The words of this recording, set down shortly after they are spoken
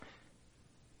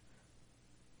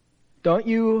Don't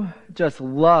you just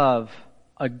love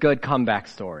a good comeback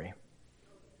story?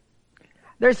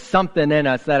 There's something in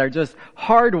us that are just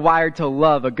hardwired to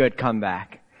love a good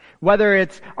comeback. Whether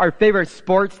it's our favorite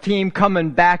sports team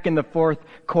coming back in the fourth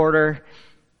quarter,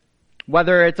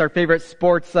 whether it's our favorite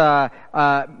sports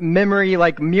memory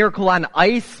like Miracle on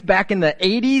Ice back in the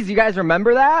 80s. You guys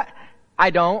remember that? I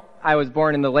don't. I was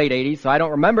born in the late 80s, so I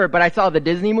don't remember it, but I saw the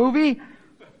Disney movie.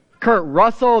 Kurt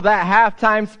Russell, that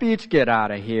halftime speech, get out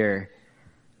of here.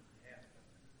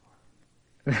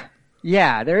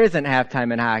 Yeah, there isn't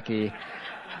halftime in hockey.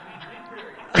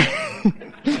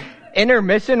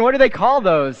 Intermission, what do they call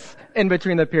those in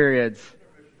between the periods?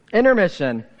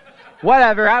 Intermission.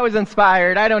 Whatever, I was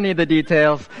inspired. I don't need the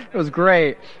details. It was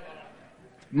great.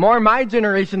 More my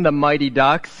generation, the Mighty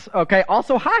Ducks. Okay,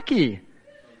 also hockey.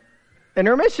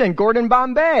 Intermission, Gordon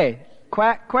Bombay.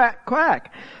 Quack, quack,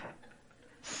 quack.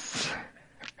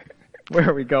 Where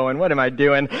are we going? What am I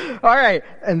doing? All right.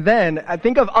 And then I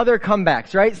think of other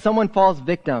comebacks, right? Someone falls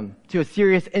victim to a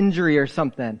serious injury or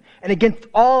something. And against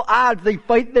all odds, they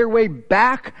fight their way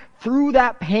back through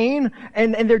that pain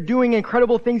and they're doing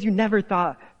incredible things you never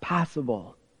thought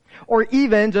possible. Or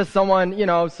even just someone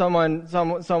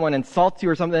insults you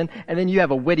or something and then you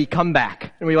have a witty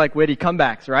comeback. And we like witty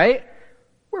comebacks, right?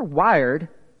 We're wired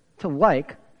to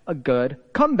like a good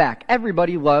comeback.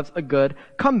 Everybody loves a good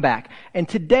comeback. And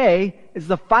today is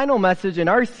the final message in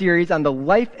our series on the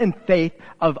life and faith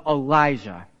of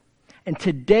Elijah. And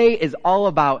today is all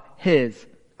about his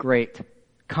great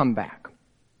comeback.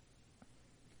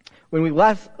 When we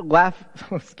last left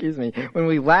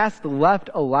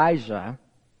Elijah,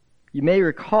 you may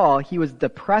recall he was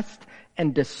depressed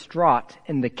and distraught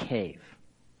in the cave.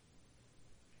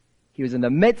 He was in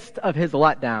the midst of his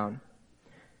letdown.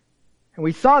 And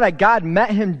we saw that God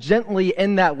met him gently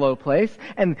in that low place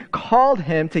and called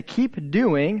him to keep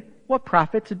doing what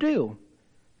prophets do.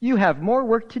 You have more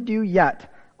work to do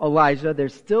yet, Elijah.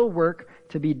 There's still work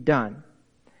to be done.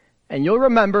 And you'll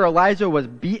remember Elijah was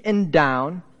beaten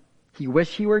down. He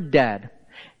wished he were dead.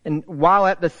 And while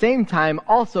at the same time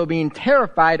also being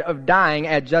terrified of dying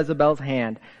at Jezebel's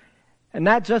hand. And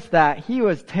not just that, he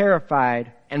was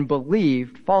terrified and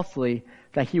believed falsely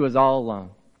that he was all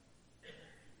alone.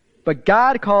 But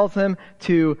God calls him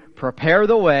to prepare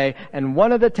the way, and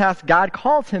one of the tasks God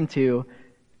calls him to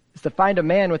is to find a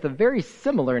man with a very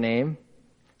similar name,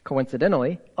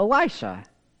 coincidentally, Elisha.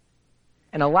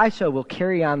 And Elisha will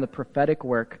carry on the prophetic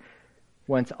work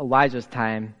once Elijah's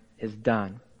time is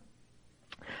done.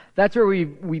 That's where we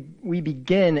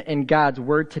begin in God's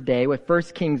Word today with 1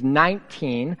 Kings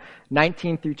 19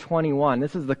 through 21.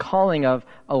 This is the calling of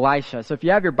Elisha. So if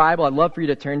you have your Bible, I'd love for you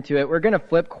to turn to it. We're going to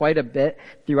flip quite a bit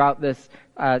throughout this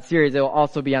series. It will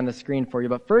also be on the screen for you.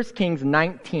 But 1 Kings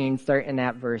 19, starting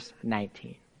at verse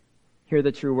 19. Hear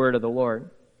the true word of the Lord.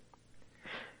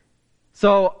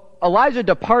 So Elijah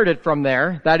departed from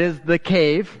there, that is the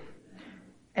cave,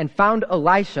 and found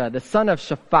Elisha, the son of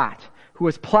Shaphat, who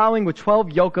was plowing with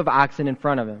 12 yoke of oxen in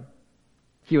front of him.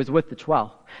 He was with the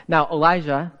 12. Now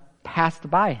Elijah passed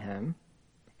by him,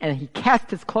 and he cast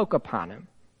his cloak upon him.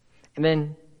 And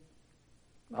then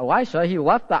Elisha, he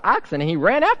left the oxen, and he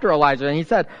ran after Elijah, and he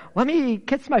said, "Let me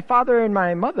kiss my father and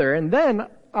my mother, and then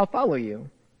I'll follow you."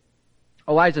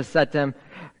 Elijah said to him,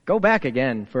 "Go back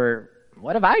again, for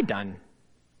what have I done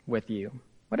with you?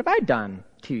 What have I done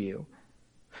to you?"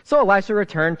 So Elisha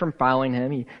returned from following him.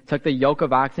 He took the yoke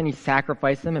of oxen, he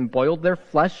sacrificed them, and boiled their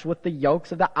flesh with the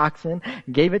yokes of the oxen,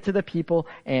 gave it to the people,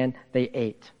 and they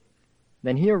ate.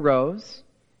 Then he arose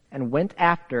and went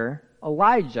after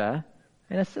Elijah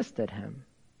and assisted him.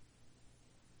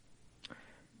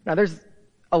 Now there's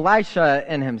Elisha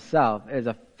in himself is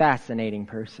a fascinating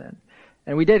person.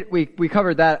 And we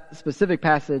covered that specific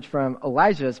passage from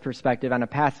Elijah's perspective on a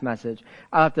past message.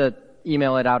 I'll have to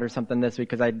email it out or something this week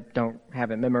because I don't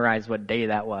have it memorized what day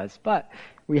that was. But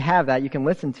we have that. You can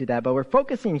listen to that. But we're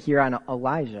focusing here on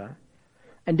Elijah.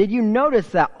 And did you notice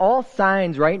that all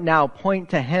signs right now point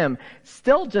to him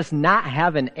still just not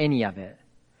having any of it?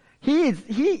 He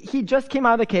just came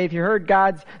out of the cave. He heard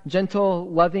God's gentle,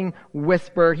 loving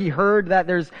whisper. He heard that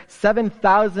there's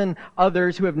 7,000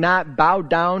 others who have not bowed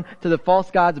down to the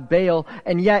false gods Baal.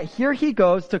 And yet here he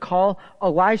goes to call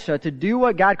Elisha to do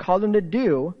what God called him to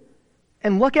do.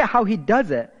 And look at how he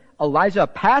does it. Elijah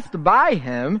passed by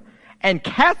him and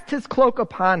cast his cloak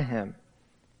upon him.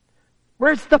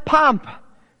 Where's the pomp?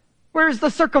 Where's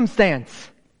the circumstance?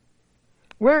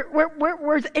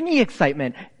 Where's any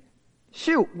excitement?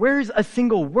 Shoot, where's a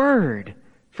single word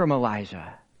from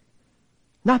Elijah?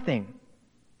 Nothing.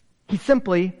 He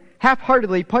simply,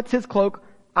 half-heartedly puts his cloak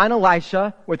on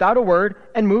Elisha without a word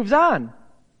and moves on.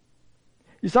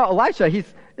 You saw Elisha,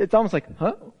 it's almost like,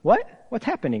 huh? What? What's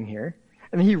happening here?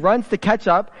 And he runs to catch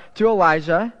up to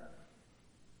Elijah,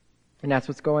 and that's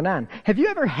what's going on. Have you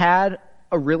ever had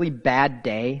a really bad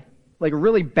day? Like a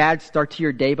really bad start to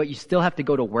your day, but you still have to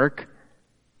go to work?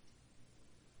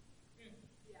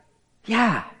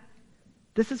 Yeah.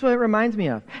 This is what it reminds me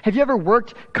of. Have you ever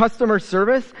worked customer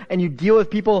service and you deal with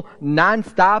people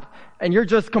nonstop and you're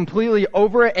just completely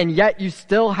over it and yet you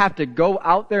still have to go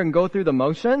out there and go through the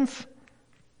motions?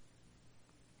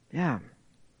 Yeah.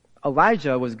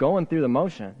 Elijah was going through the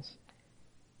motions.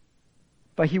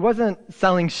 But he wasn't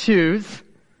selling shoes.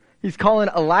 He's calling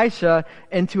Elisha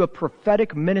into a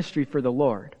prophetic ministry for the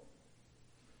Lord.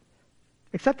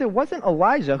 Except it wasn't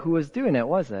Elijah who was doing it,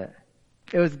 was it?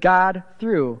 It was God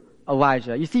through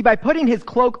Elijah. You see, by putting his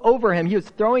cloak over him, he was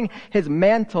throwing his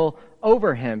mantle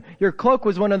over him. Your cloak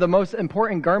was one of the most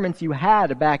important garments you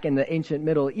had back in the ancient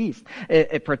Middle East.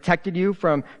 It protected you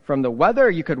from the weather.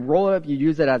 You could roll it up. You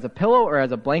use it as a pillow or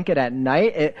as a blanket at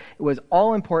night. It was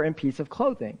all important piece of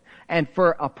clothing. And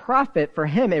for a prophet, for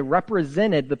him, it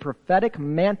represented the prophetic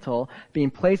mantle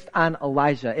being placed on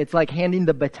Elijah. It's like handing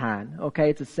the baton, okay?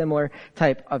 It's a similar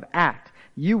type of act.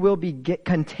 You will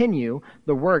continue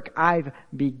the work I've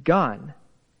begun.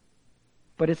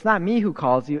 But it's not me who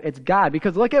calls you, it's God.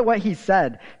 Because look at what he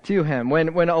said to him when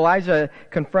Elijah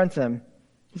confronts him.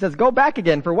 He says, go back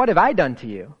again, for what have I done to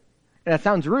you? And that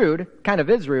sounds rude, kind of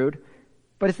is rude,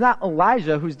 but it's not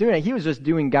Elijah who's doing it. He was just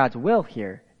doing God's will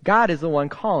here. God is the one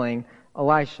calling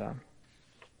Elisha.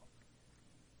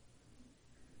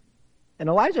 And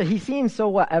Elijah, he seems so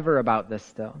whatever about this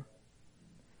still.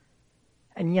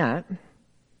 And yet,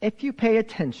 if you pay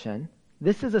attention,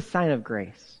 this is a sign of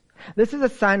grace. This is a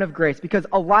sign of grace because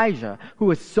Elijah, who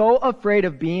was so afraid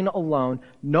of being alone,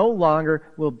 no longer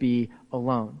will be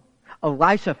alone.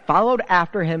 Elisha followed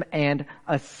after him and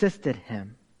assisted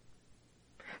him.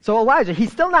 So Elijah,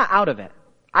 he's still not out of it.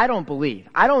 I don't believe.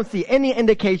 I don't see any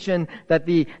indication that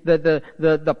the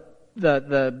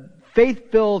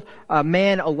faith-filled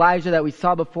man Elijah that we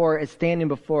saw before is standing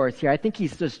before us here. I think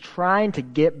he's just trying to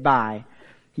get by.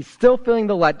 He's still feeling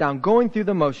the letdown, going through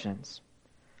the motions.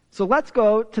 So let's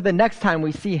go to the next time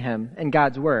we see him in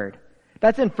God's Word.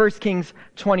 That's in 1 Kings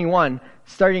 21,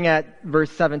 starting at verse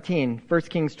 17. 1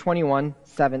 Kings 21,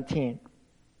 17.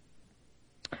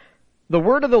 The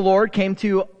word of the Lord came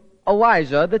to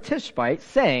Elijah the Tishbite,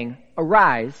 saying,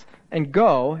 Arise and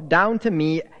go down to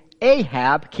meet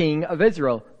Ahab, king of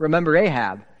Israel. Remember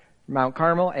Ahab, Mount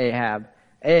Carmel,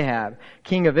 Ahab,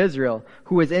 king of Israel,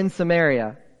 who is in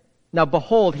Samaria. Now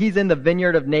behold, he's in the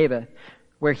vineyard of Naboth,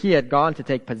 where he had gone to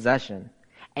take possession.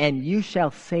 And you shall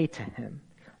say to him,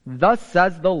 Thus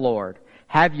says the Lord,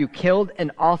 Have you killed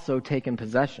and also taken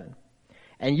possession?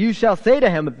 And you shall say to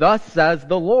him, Thus says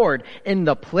the Lord, In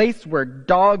the place where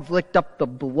dogs licked up the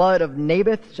blood of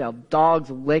Naboth, shall dogs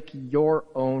lick your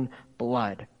own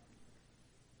blood.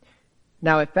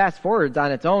 Now it fast forwards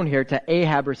on its own here to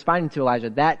Ahab responding to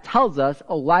Elijah. That tells us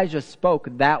Elijah spoke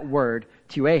that word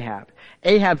to Ahab.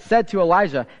 Ahab said to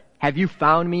Elijah, Have you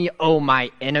found me, O my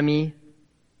enemy?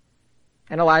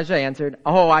 And Elijah answered,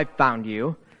 Oh, I found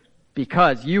you,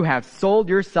 because you have sold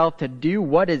yourself to do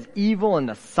what is evil in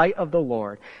the sight of the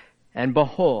Lord. And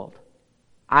behold,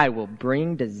 I will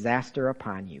bring disaster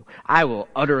upon you. I will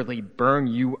utterly burn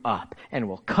you up and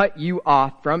will cut you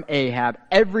off from Ahab,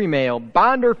 every male,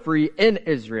 bond or free in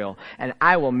Israel. And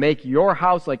I will make your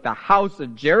house like the house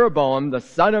of Jeroboam, the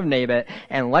son of Nebat,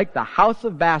 and like the house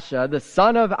of Baasha, the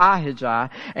son of Ahijah,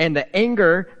 and the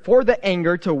anger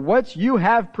to which you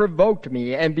have provoked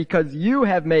me, and because you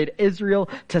have made Israel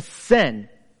to sin.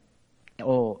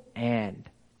 Oh, and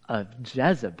of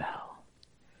Jezebel,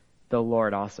 the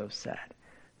Lord also said,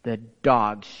 The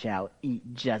dogs shall eat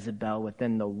Jezebel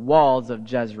within the walls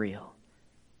of Jezreel.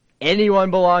 Anyone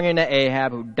belonging to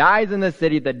Ahab who dies in the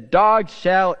city, the dogs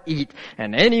shall eat.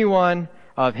 And anyone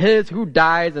of his who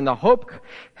dies in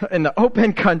the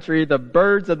open country, the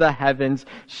birds of the heavens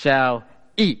shall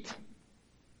eat.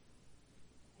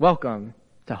 Welcome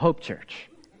to Hope Church.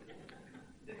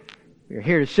 We're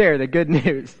here to share the good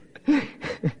news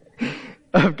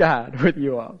of God with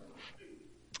you all.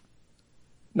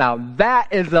 Now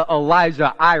that is the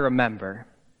Elijah I remember,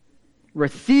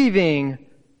 receiving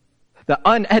the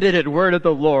unedited word of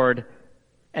the Lord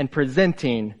and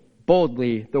presenting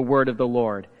boldly the word of the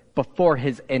Lord before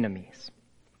his enemies.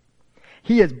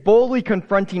 He is boldly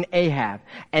confronting Ahab,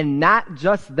 and not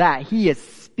just that, he is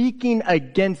speaking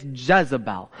against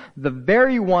Jezebel, the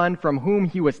very one from whom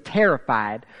he was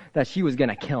terrified that she was going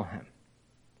to kill him.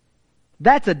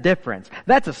 That's a difference.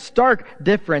 That's a stark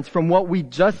difference from what we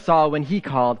just saw when he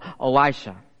called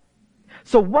Elisha.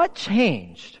 So what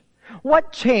changed?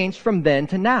 What changed from then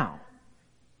to now?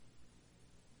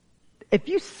 If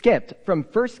you skipped from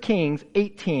 1 Kings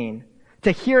 18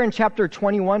 to here in chapter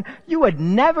 21, you would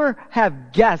never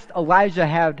have guessed Elijah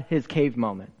had his cave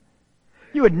moment.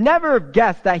 You would never have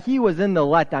guessed that he was in the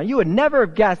letdown. You would never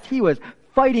have guessed he was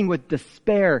fighting with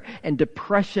despair and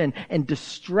depression and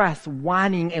distress,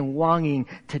 wanting and longing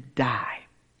to die.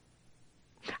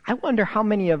 I wonder how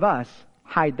many of us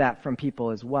hide that from people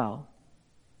as well.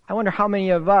 I wonder how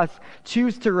many of us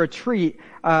choose to retreat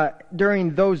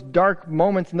during those dark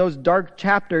moments and those dark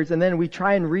chapters, and then we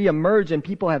try and reemerge and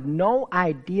people have no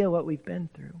idea what we've been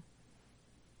through.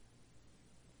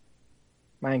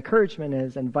 My encouragement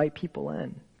is invite people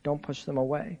in. Don't push them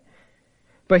away.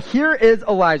 But here is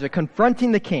Elijah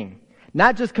confronting the king.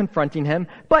 Not just confronting him,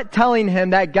 but telling him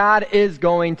that God is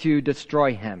going to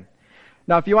destroy him.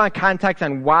 Now, if you want context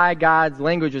on why God's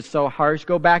language is so harsh,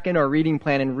 go back into our reading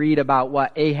plan and read about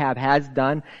what Ahab has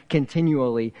done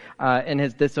continually in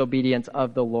his disobedience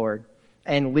of the Lord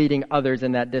and leading others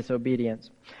in that disobedience.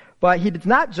 But he's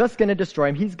not just going to destroy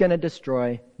him, he's going to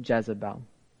destroy Jezebel.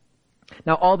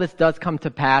 Now, all this does come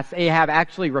to pass. Ahab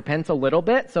actually repents a little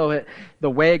bit, so the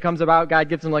way it comes about, God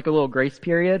gives him like a little grace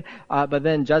period. But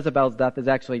then Jezebel's death is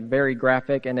actually very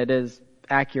graphic, and it is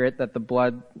accurate that the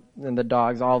blood and the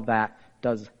dogs, all that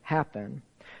does happen.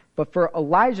 But for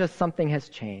Elijah, something has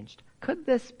changed. Could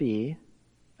this be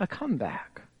a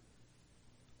comeback?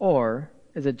 Or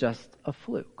is it just a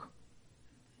fluke?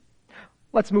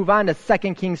 Let's move on to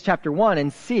 2 Kings chapter 1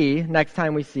 and see, next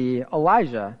time we see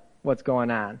Elijah, what's going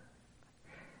on.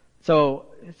 So,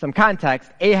 some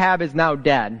context, Ahab is now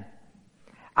dead.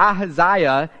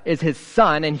 Ahaziah is his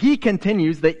son, and he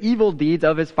continues the evil deeds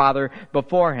of his father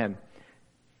before him.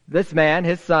 This man,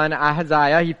 his son,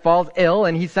 Ahaziah, he falls ill,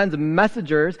 and he sends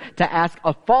messengers to ask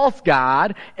a false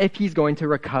god if he's going to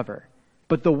recover.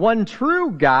 But the one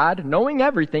true God, knowing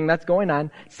everything that's going on,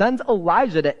 sends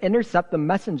Elijah to intercept the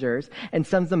messengers and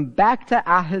sends them back to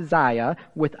Ahaziah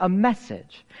with a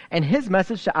message. And his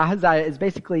message to Ahaziah is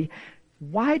basically,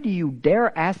 why do you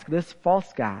dare ask this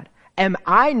false god? Am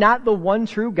I not the one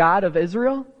true God of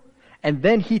Israel? And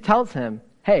then he tells him,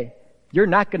 hey, you're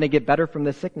not going to get better from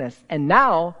this sickness. And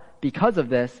now, because of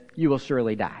this, you will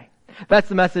surely die. That's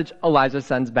the message Elijah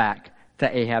sends back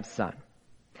to Ahab's son.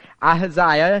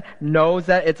 Ahaziah knows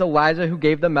that it's Elijah who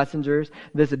gave the messengers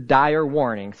this dire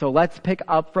warning. So let's pick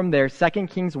up from there, 2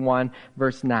 Kings 1,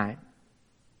 verse 9.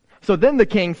 So then the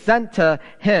king sent to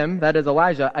him, that is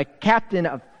Elijah, a captain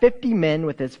of 50 men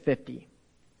with his 50.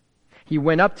 He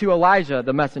went up to Elijah,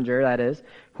 the messenger, that is,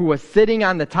 who was sitting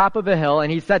on the top of a hill,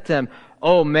 and he said to him,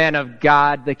 O man of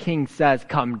God, the king says,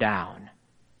 come down.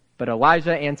 But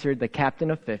Elijah answered the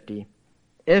captain of 50,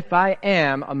 if I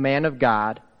am a man of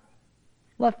God,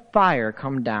 let fire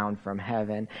come down from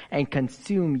heaven and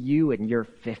consume you and your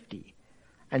 50.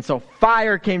 And so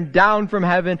fire came down from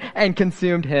heaven and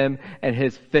consumed him and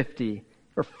his 50.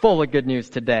 We're full of good news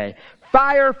today.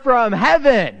 Fire from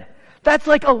heaven! That's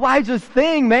like Elijah's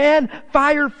thing, man.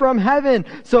 Fire from heaven.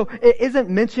 So it isn't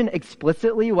mentioned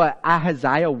explicitly what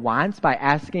Ahaziah wants by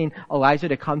asking Elijah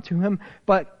to come to him,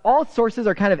 but all sources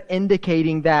are kind of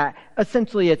indicating that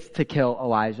essentially it's to kill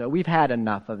Elijah. We've had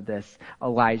enough of this,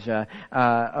 Elijah,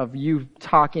 of you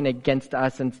talking against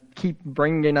us and keep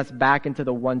bringing us back into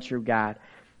the one true God.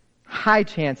 High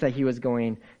chance that he was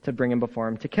going to bring him before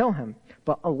him to kill him.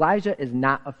 But Elijah is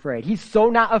not afraid. He's so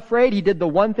not afraid, he did the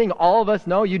one thing all of us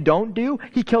know you don't do.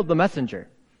 He killed the messenger.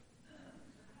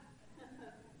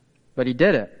 But he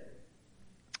did it.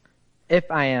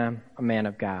 If I am a man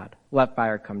of God, let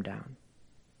fire come down.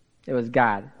 It was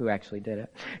God who actually did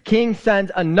it. King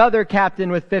sends another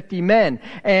captain with 50 men,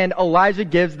 and Elijah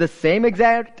gives the same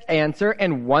exact answer,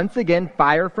 and once again,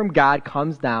 fire from God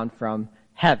comes down from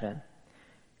heaven.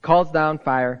 Calls down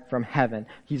fire from heaven.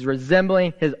 He's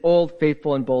resembling his old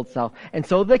faithful and bold self. And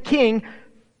so the king,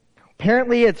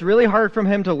 apparently it's really hard for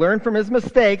him to learn from his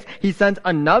mistakes. He sends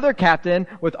another captain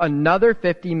with another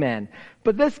 50 men.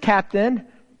 But this captain,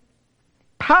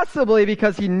 possibly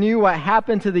because he knew what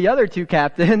happened to the other two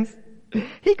captains,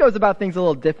 he goes about things a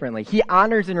little differently. He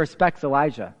honors and respects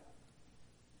Elijah.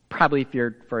 Probably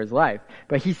feared for his life.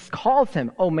 But he calls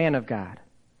him, oh man of God.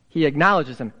 He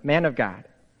acknowledges him, man of God.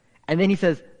 And then he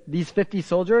says, these 50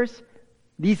 soldiers,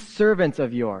 these servants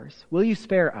of yours, will you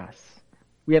spare us?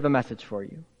 We have a message for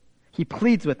you. He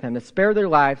pleads with them to spare their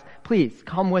lives. Please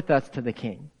come with us to the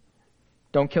king.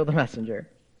 Don't kill the messenger.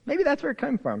 Maybe that's where it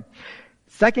came from.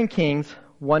 2 Kings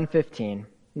 1:15.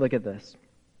 Look at this.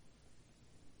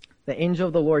 The angel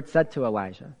of the Lord said to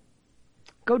Elijah,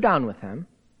 go down with him.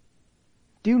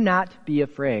 Do not be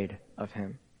afraid of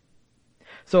him.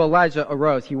 So Elijah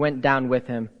arose. He went down with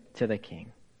him to the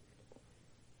king.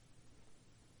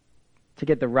 To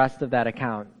get the rest of that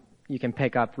account, you can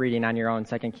pick up reading on your own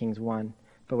 2 Kings 1.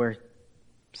 But we're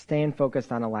staying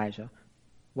focused on Elijah.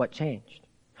 What changed?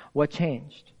 What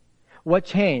changed? What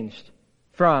changed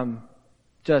from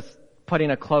just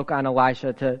putting a cloak on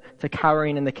Elisha to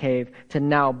cowering in the cave to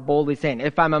now boldly saying,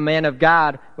 if I'm a man of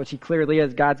God, which he clearly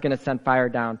is, God's going to send fire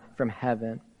down from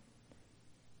heaven.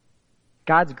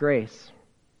 God's grace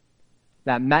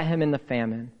that met him in the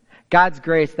famine. God's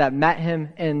grace that met him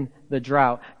in the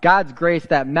drought. God's grace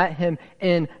that met him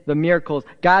in the miracles.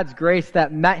 God's grace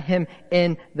that met him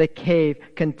in the cave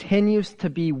continues to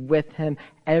be with him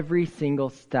every single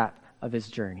step of his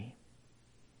journey.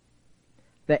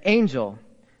 The angel,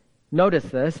 notice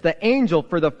this, the angel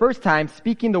for the first time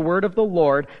speaking the word of the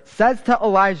Lord says to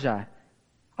Elijah,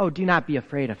 oh, do not be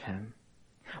afraid of him.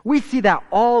 We see that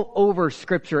all over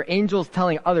Scripture, angels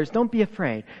telling others, don't be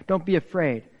afraid, don't be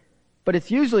afraid. But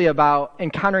it's usually about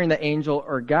encountering the angel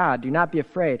or God. Do not be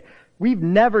afraid. We've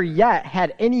never yet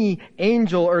had any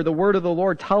angel or the word of the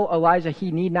Lord tell Elijah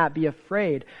he need not be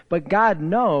afraid. But God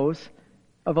knows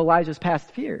of Elijah's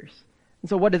past fears. And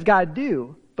so what does God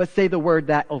do but say the word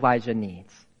that Elijah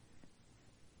needs?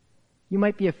 You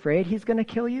might be afraid he's going to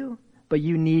kill you, but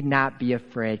you need not be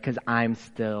afraid because I'm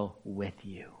still with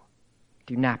you.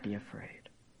 Do not be afraid.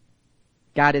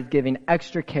 God is giving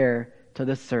extra care to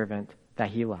the servant that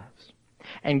he loves.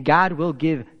 And God will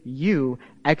give you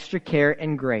extra care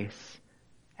and grace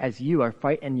as you are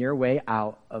fighting your way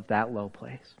out of that low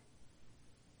place.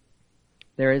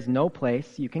 There is no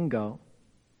place you can go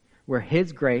where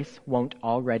his grace won't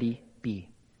already be.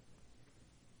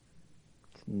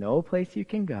 There's no place you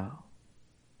can go.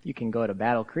 You can go to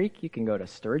Battle Creek. You can go to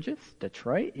Sturgis,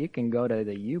 Detroit. You can go to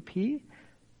the UP.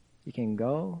 You can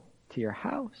go to your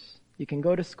house. You can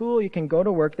go to school. You can go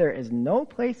to work. There is no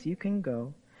place you can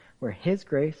go where his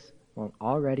grace won't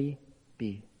already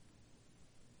be.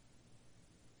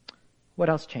 What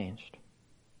else changed?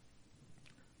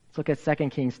 Let's look at 2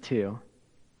 Kings 2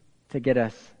 to get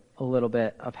us a little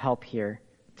bit of help here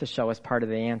to show us part of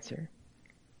the answer.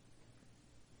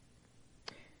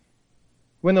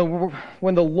 When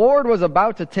the Lord was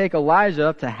about to take Elijah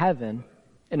up to heaven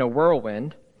in a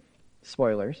whirlwind,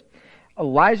 spoilers,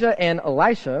 Elijah and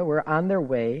Elisha were on their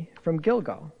way from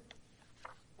Gilgal.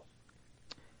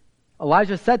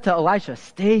 Elijah said to Elisha,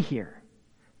 stay here.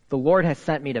 The Lord has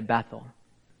sent me to Bethel.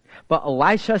 But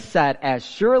Elisha said, as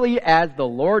surely as the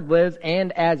Lord lives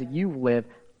and as you live,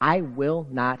 I will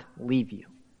not leave you.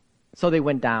 So they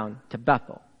went down to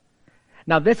Bethel.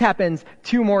 Now this happens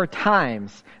 2 more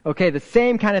times. Okay, the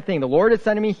same kind of thing. The Lord is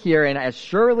sending me here, and as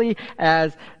surely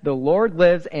as the Lord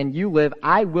lives and you live,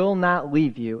 I will not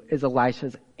leave you, is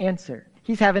Elisha's answer.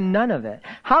 He's having none of it.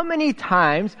 How many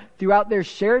times throughout their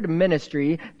shared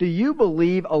ministry do you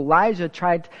believe Elijah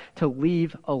tried to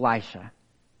leave Elisha?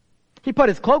 He put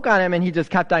his cloak on him and he just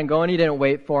kept on going. He didn't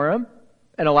wait for him.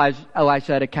 And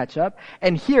Elisha had to catch up.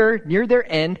 And here, near their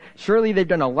end, surely they've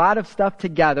done a lot of stuff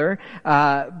together,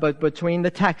 but between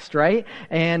the text, right?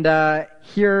 And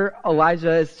here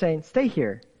Elijah is saying, stay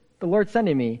here. The Lord's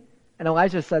sending me. And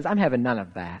Elijah says, I'm having none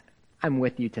of that. I'm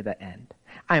with you to the end.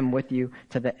 I'm with you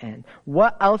to the end.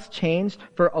 What else changed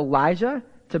for Elijah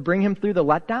to bring him through the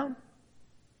letdown?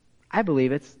 I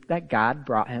believe it's that God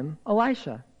brought him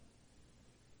Elisha.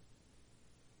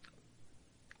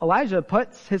 Elijah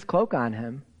puts his cloak on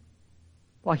him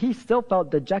while he still felt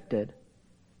dejected.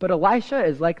 But Elisha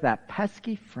is like that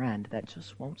pesky friend that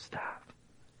just won't stop.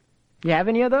 You have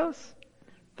any of those?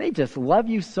 They just love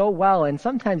you so well, and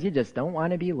sometimes you just don't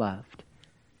want to be loved.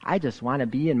 I just want to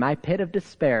be in my pit of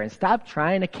despair and stop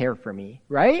trying to care for me,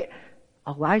 right?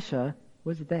 Elisha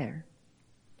was there.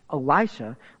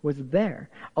 Elisha was there.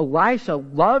 Elisha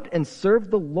loved and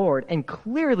served the Lord and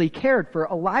clearly cared for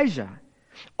Elijah.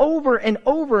 Over and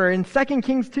over in 2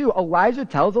 Kings 2, Elijah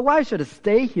tells Elisha to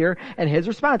stay here, and his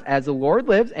response, as the Lord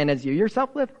lives and as you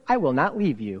yourself live, I will not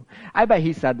leave you. I bet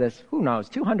he said this,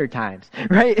 200 times,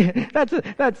 right?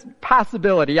 That's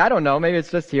possibility. I don't know, maybe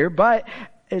it's just here, but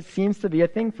it seems to be a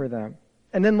thing for them.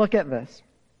 And then look at this.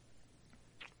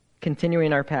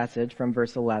 Continuing our passage from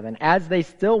verse 11. As they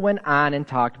still went on and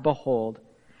talked, behold,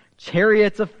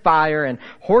 chariots of fire and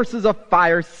horses of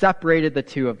fire separated the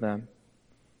two of them.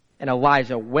 And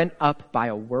Elijah went up by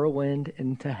a whirlwind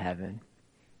into heaven.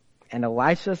 And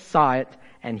Elisha saw it,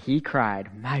 and he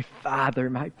cried, my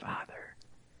father,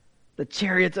 the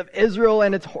chariots of Israel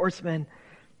and its horsemen.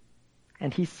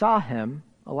 And he saw him,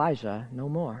 Elijah, no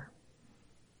more.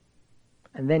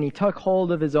 And then he took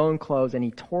hold of his own clothes, and he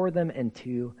tore them in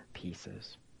 2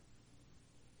 pieces.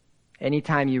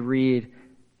 Anytime you read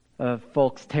of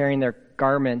folks tearing their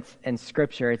garments in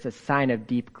Scripture, it's a sign of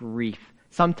deep grief.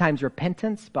 Sometimes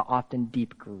repentance, but often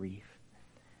deep grief.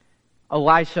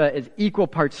 Elisha is equal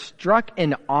parts struck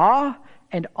in awe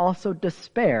and also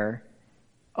despair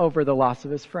over the loss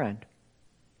of his friend.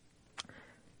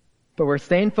 But we're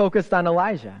staying focused on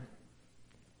Elijah.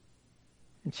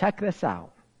 And check this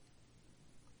out.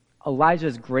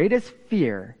 Elijah's greatest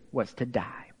fear was to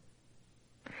die.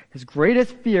 His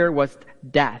greatest fear was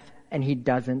death, and he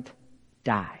doesn't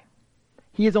die.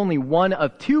 He is only one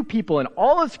of two people in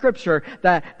all of Scripture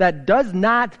that does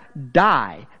not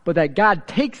die, but that God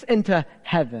takes into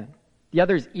heaven. The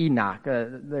other is Enoch.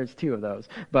 There's two of those,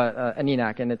 but an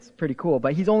Enoch, and it's pretty cool.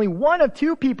 But he's only one of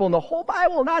two people in the whole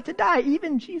Bible not to die.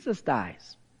 Even Jesus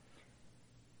dies.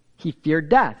 He feared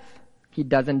death. He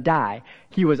doesn't die.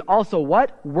 He was also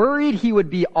what? Worried he would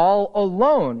be all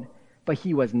alone. But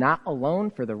he was not alone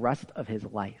for the rest of his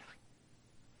life.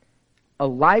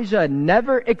 Elijah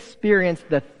never experienced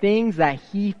the things that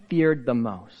he feared the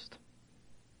most.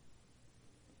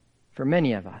 For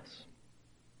many of us,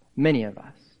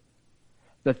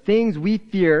 the things we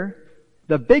fear,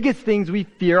 the biggest things we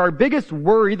fear, our biggest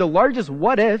worry, the largest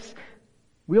what ifs,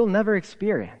 we'll never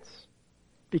experience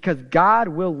because God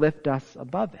will lift us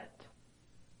above it.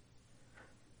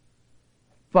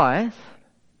 But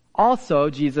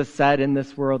also, Jesus said, in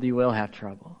this world you will have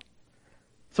trouble.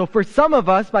 So for some of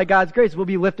us, by God's grace, we'll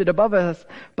be lifted above us,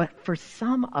 but for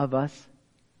some of us,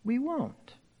 we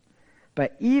won't.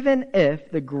 But even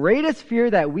if the greatest fear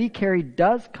that we carry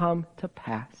does come to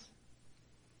pass,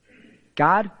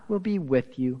 God will be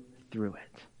with you through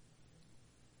it.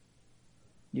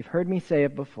 You've heard me say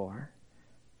it before.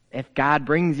 If God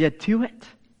brings you to it,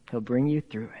 He'll bring you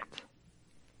through it.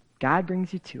 God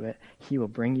brings you to it, He will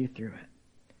bring you through it.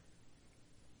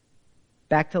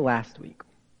 Back to last week,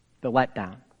 the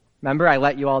letdown. Remember I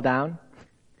let you all down?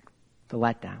 The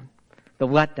letdown. The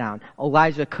letdown.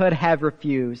 Elijah could have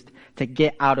refused to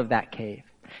get out of that cave.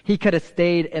 He could have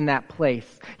stayed in that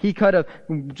place. He could have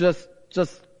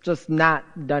just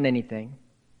not done anything.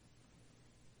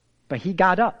 But he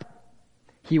got up.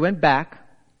 He went back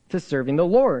to serving the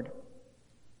Lord.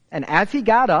 And as he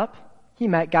got up, he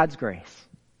met God's grace.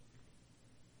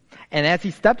 And as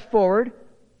he stepped forward,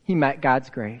 he met God's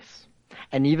grace.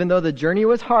 And even though the journey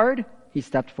was hard, he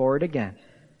stepped forward again,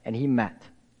 and he met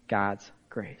God's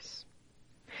grace.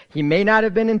 He may not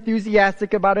have been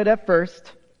enthusiastic about it at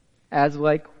first, as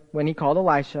like when he called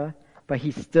Elisha, but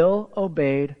he still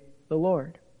obeyed the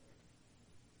Lord.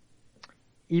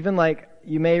 Even like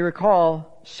you may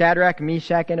recall Shadrach,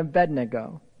 Meshach, and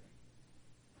Abednego.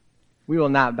 We will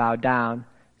not bow down,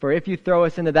 for if you throw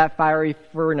us into that fiery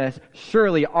furnace,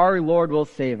 surely our Lord will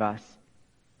save us.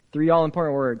 3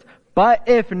 all-important words. But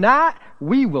if not,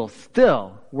 we will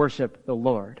still worship the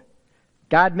Lord.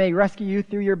 God may rescue you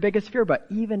through your biggest fear, but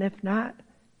even if not,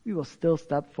 we will still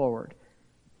step forward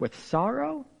with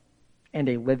sorrow and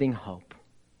a living hope.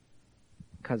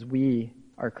 Because we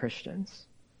are Christians,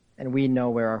 and we know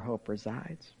where our hope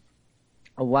resides.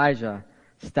 Elijah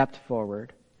stepped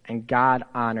forward, and God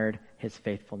honored his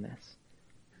faithfulness.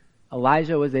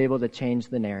 Elijah was able to change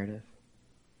the narrative.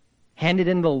 Handed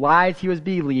in the lies he was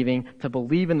believing to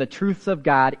believe in the truths of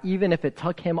God, even if it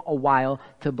took him a while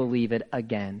to believe it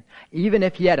again. Even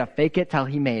if he had to fake it till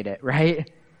he made it, right?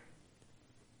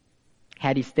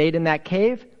 Had he stayed in that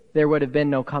cave, there would have been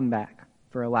no comeback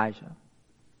for Elijah.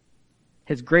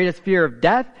 His greatest fear of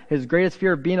death, his greatest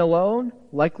fear of being alone,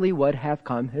 likely would have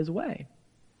come his way.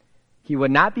 He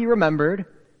would not be remembered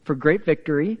for great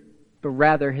victory, but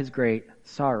rather his great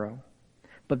sorrow.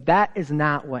 But that is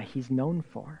not what he's known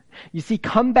for. You see,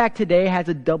 comeback today has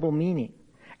a double meaning.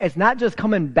 It's not just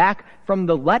coming back from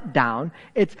the letdown.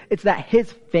 It's that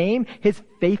his fame, his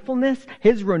faithfulness,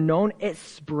 his renown, it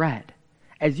spread.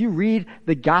 As you read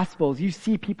the Gospels, you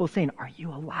see people saying, "Are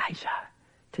you Elijah?"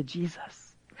 to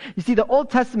Jesus. You see, the Old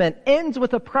Testament ends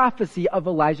with a prophecy of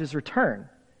Elijah's return.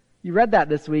 You read that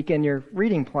this week in your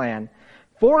reading plan.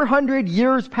 400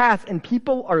 years pass, and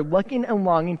people are looking and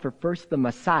longing for first the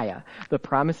Messiah, the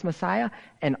promised Messiah,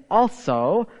 and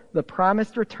also the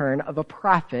promised return of a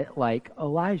prophet like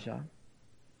Elijah.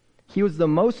 He was the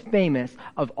most famous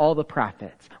of all the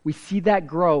prophets. We see that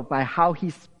grow by how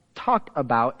he's talked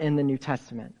about in the New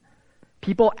Testament.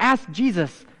 People ask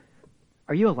Jesus,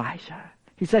 "Are you Elijah?"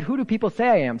 He said, "Who do people say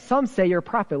I am? Some say you're a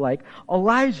prophet like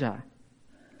Elijah."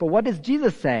 But what does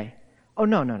Jesus say? "Oh,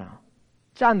 no.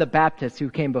 John the Baptist, who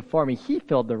came before me, he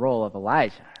filled the role of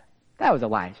Elijah." That was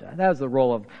Elijah. That was the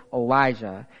role of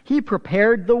Elijah. He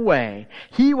prepared the way.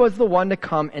 He was the one to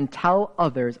come and tell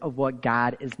others of what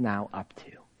God is now up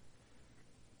to.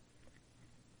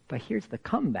 But here's the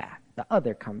comeback, the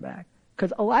other comeback.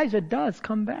 Because Elijah does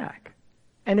come back.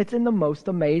 And it's in the most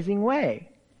amazing way.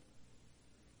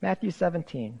 Matthew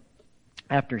 17.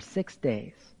 After 6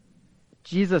 days,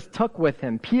 Jesus took with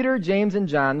him Peter, James, and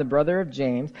John, the brother of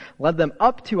James, led them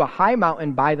up to a high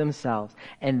mountain by themselves,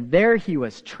 and there he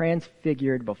was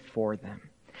transfigured before them.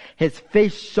 His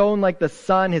face shone like the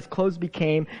sun, his clothes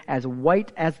became as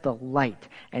white as the light.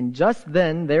 And just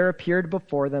then there appeared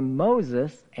before them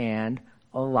Moses and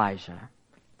Elijah,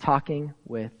 talking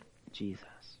with Jesus.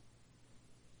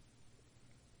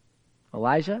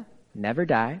 Elijah never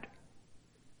died.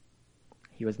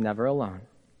 He was never alone.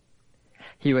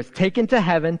 He was taken to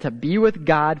heaven to be with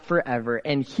God forever.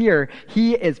 And here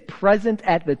he is present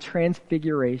at the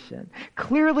transfiguration.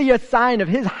 Clearly a sign of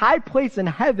his high place in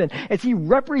heaven as he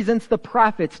represents the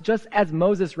prophets just as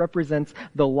Moses represents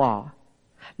the law.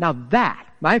 Now that,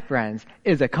 my friends,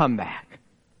 is a comeback.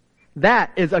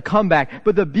 That is a comeback.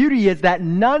 But the beauty is that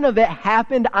none of it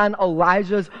happened on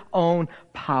Elijah's own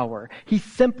power. He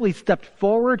simply stepped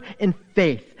forward in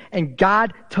faith, and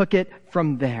God took it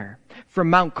from there. From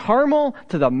Mount Carmel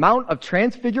to the Mount of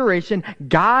Transfiguration,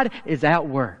 God is at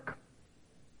work.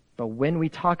 But when we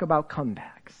talk about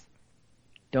comebacks,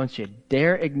 don't you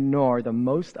dare ignore the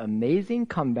most amazing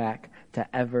comeback to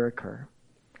ever occur.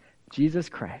 Jesus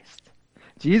Christ.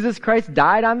 Jesus Christ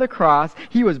died on the cross.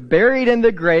 He was buried in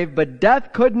the grave, but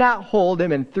death could not hold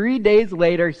him, and 3 days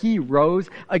later he rose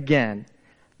again.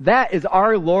 That is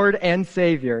our Lord and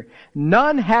Savior.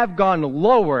 None have gone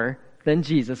lower than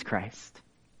Jesus Christ.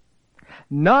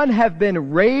 None have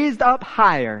been raised up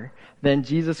higher than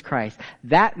Jesus Christ.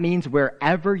 That means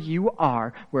wherever you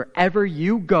are, wherever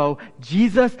you go,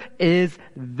 Jesus is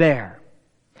there.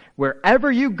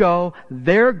 Wherever you go,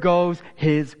 there goes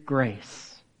his grace.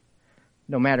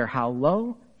 No matter how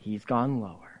low, he's gone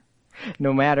lower.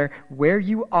 No matter where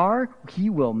you are, he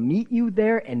will meet you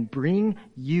there and bring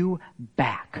you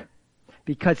back.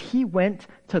 Because he went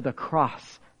to the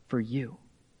cross for you.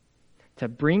 To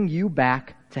bring you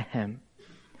back to him.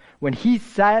 When he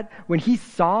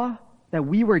saw that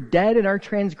we were dead in our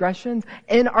transgressions,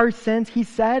 in our sins, he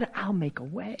said, I'll make a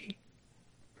way.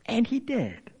 And he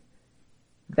did.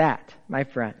 That, my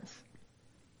friends,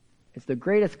 is the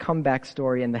greatest comeback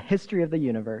story in the history of the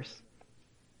universe.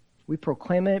 We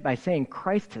proclaim it by saying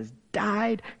Christ has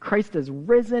died, Christ has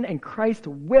risen, and Christ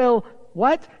will,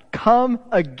 what? Come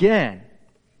again.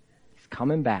 He's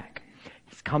coming back.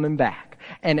 He's coming back.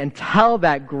 And until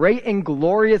that great and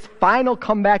glorious final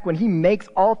comeback when he makes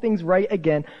all things right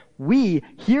again, we,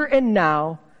 here and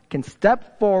now, can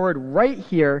step forward right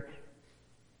here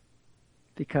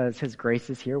because his grace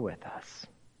is here with us.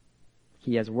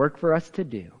 He has work for us to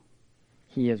do.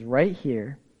 He is right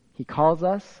here. He calls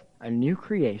us a new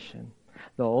creation.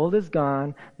 The old is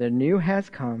gone. The new has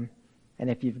come. And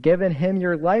if you've given him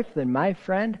your life, then my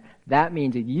friend, that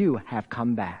means you have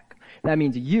come back. That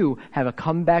means you have a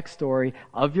comeback story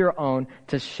of your own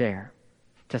to share.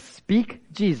 To speak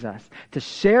Jesus, to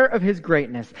share of his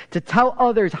greatness, to tell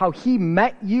others how he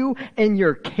met you in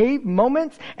your cave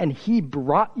moments and he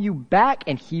brought you back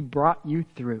and he brought you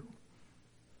through.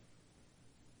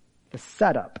 The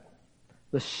setup,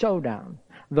 the showdown,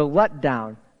 the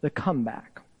letdown, the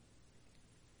comeback.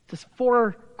 Just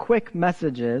 4 quick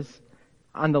messages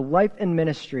on the life and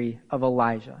ministry of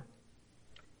Elijah.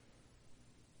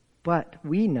 But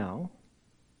we know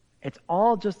it's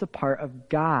all just a part of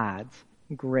God's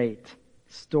great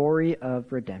story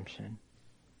of redemption.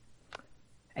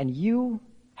 And you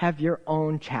have your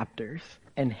own chapters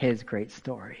in his great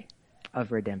story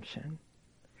of redemption.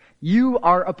 You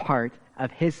are a part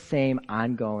of his same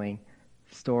ongoing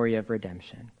story of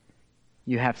redemption.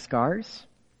 You have scars,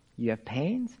 you have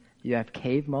pains, you have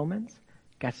cave moments.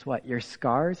 Guess what? Your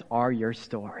scars are your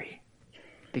story.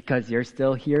 Because you're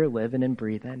still here living and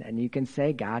breathing, and you can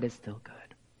say God is still good.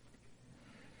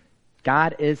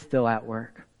 God is still at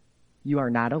work. You are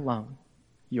not alone.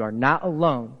 You are not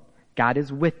alone. God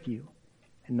is with you.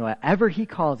 And whatever he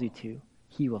calls you to,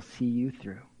 he will see you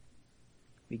through.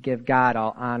 We give God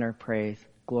all honor, praise,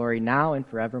 glory now and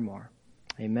forevermore.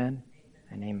 Amen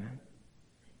and amen.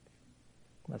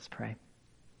 Let's pray.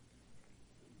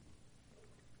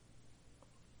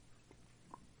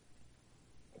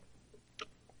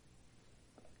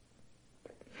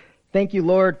 Thank you,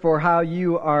 Lord, for how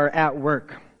you are at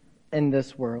work in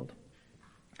this world.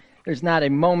 There's not a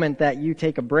moment that you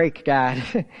take a break, God,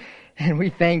 and we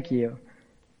thank you.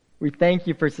 We thank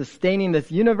you for sustaining this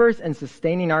universe and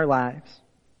sustaining our lives.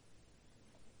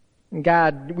 And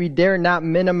God, we dare not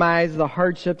minimize the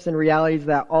hardships and realities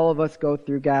that all of us go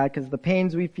through, God, because the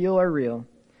pains we feel are real.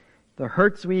 The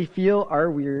hurts we feel are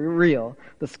real.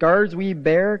 The scars we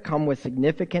bear come with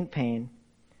significant pain.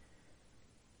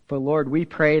 But Lord, we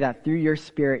pray that through your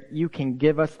Spirit, you can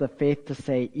give us the faith to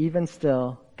say, even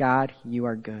still, God, you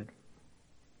are good.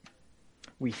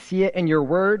 We see it in your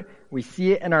word, we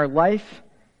see it in our life,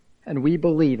 and we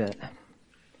believe it.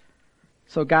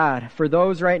 So God, for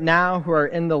those right now who are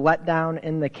in the letdown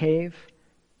in the cave,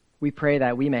 we pray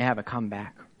that we may have a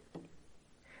comeback.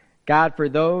 God, for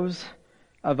those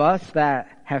of us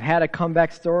that have had a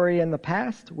comeback story in the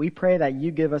past, we pray that you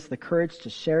give us the courage to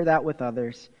share that with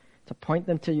others, to point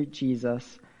them to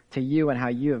Jesus, to you and how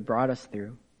you have brought us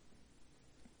through.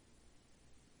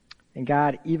 And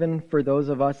God, even for those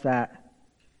of us that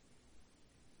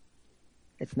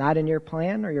it's not in your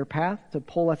plan or your path to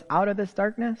pull us out of this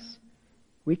darkness,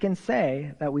 we can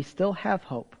say that we still have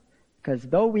hope. Because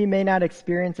though we may not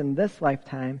experience in this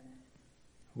lifetime,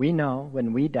 we know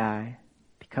when we die,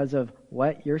 because of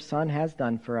what your Son has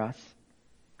done for us,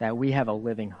 that we have a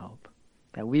living hope.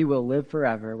 That we will live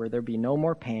forever, where there be no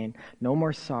more pain, no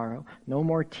more sorrow, no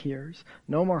more tears,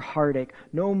 no more heartache,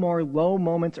 no more low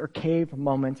moments or cave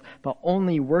moments, but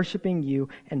only worshiping you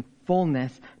in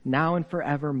fullness now and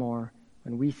forevermore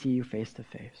when we see you face to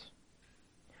face.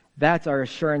 That's our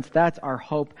assurance, that's our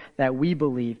hope that we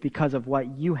believe because of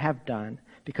what you have done,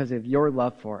 because of your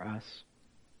love for us.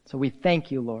 So we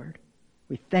thank you, Lord.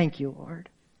 We thank you, Lord.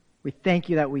 We thank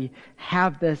you that we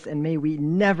have this, and may we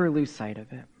never lose sight of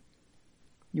it.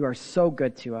 You are so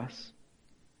good to us,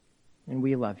 and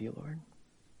we love you, Lord.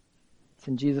 It's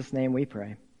in Jesus' name we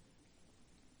pray.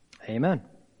 Amen.